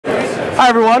Hi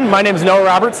everyone, my name is Noah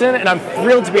Robertson and I'm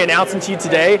thrilled to be announcing to you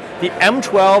today the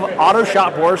M12 Auto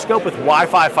Shop Borescope with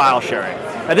Wi-Fi file sharing.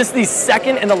 Now this is the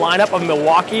second in the lineup of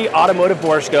Milwaukee automotive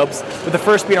borescopes, with the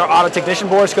first being our Auto Technician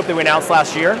borescope that we announced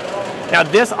last year. Now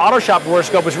this Auto Shop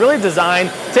borescope was really designed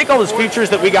to take all those features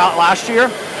that we got last year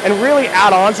and really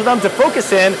add on to them to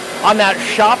focus in on that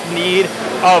shop need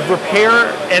of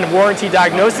repair and warranty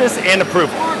diagnosis and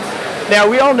approval. Now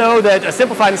we all know that a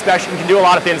simplified inspection can do a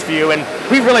lot of things for you, and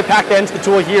we've really packed that into the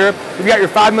tool here. We've got your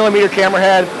 5mm camera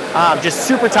head, just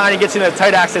super tiny, gets you into the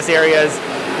tight access areas.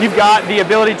 You've got the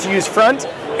ability to use front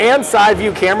and side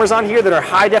view cameras on here that are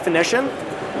high definition.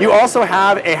 You also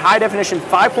have a high definition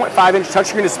 5.5-inch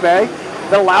touchscreen display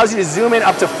that allows you to zoom in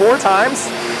up to 4 times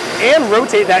and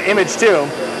rotate that image too,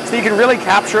 so you can really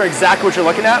capture exactly what you're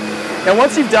looking at. And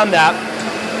once you've done that,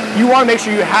 you want to make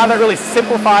sure you have that really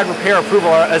simplified repair approval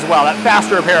as well, that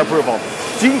faster repair approval.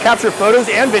 So you can capture photos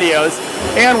and videos,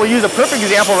 and we'll use a perfect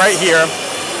example right here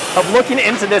of looking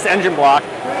into this engine block.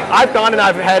 I've gone and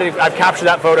I've captured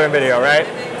that photo and video, right?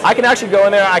 I can actually go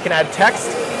in there, I can add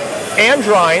text and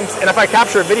drawings, and if I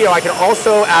capture a video, I can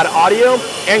also add audio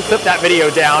and clip that video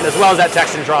down, as well as that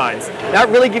text and drawings. That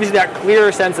really gives you that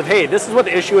clearer sense of, hey, this is what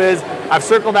the issue is. I've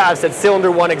circled that, I've said cylinder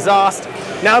 1 exhaust.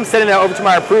 Now I'm sending that over to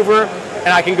my approver, and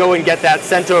I can go and get that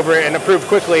sent over and approved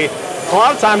quickly. A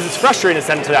lot of times it's frustrating to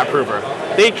send it to that approver.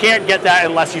 They can't get that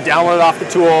unless you download it off the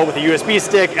tool with a USB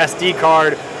stick, SD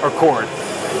card, or cord.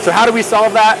 So how do we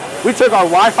solve that? We took our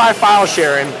Wi-Fi file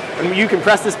sharing, and you can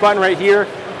press this button right here,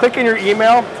 click in your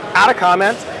email, add a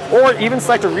comment, or even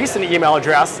select a recent email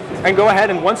address, and go ahead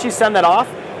and once you send that off,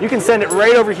 you can send it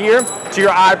right over here to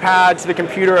your iPad, to the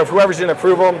computer of whoever's in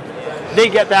approval. They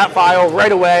get that file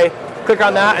right away. Click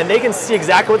on that and they can see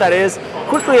exactly what that is,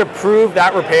 quickly approve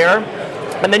that repair,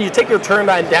 and then you take your turn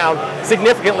time down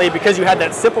significantly because you had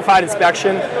that simplified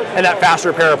inspection and that fast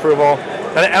repair approval.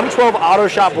 Now the M12 Auto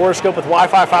Shop Borescope with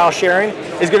Wi-Fi file sharing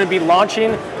is going to be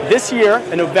launching this year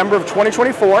in November of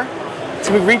 2024. It's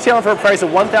going to be retailing for a price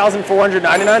of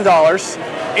 $1,499,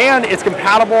 and it's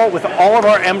compatible with all of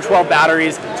our M12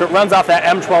 batteries, so it runs off that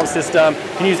M12 system.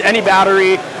 You can use any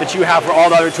battery that you have for all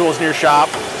the other tools in your shop.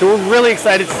 So we're really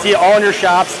excited to see it all in your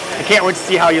shops and can't wait to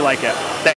see how you like it. Thanks.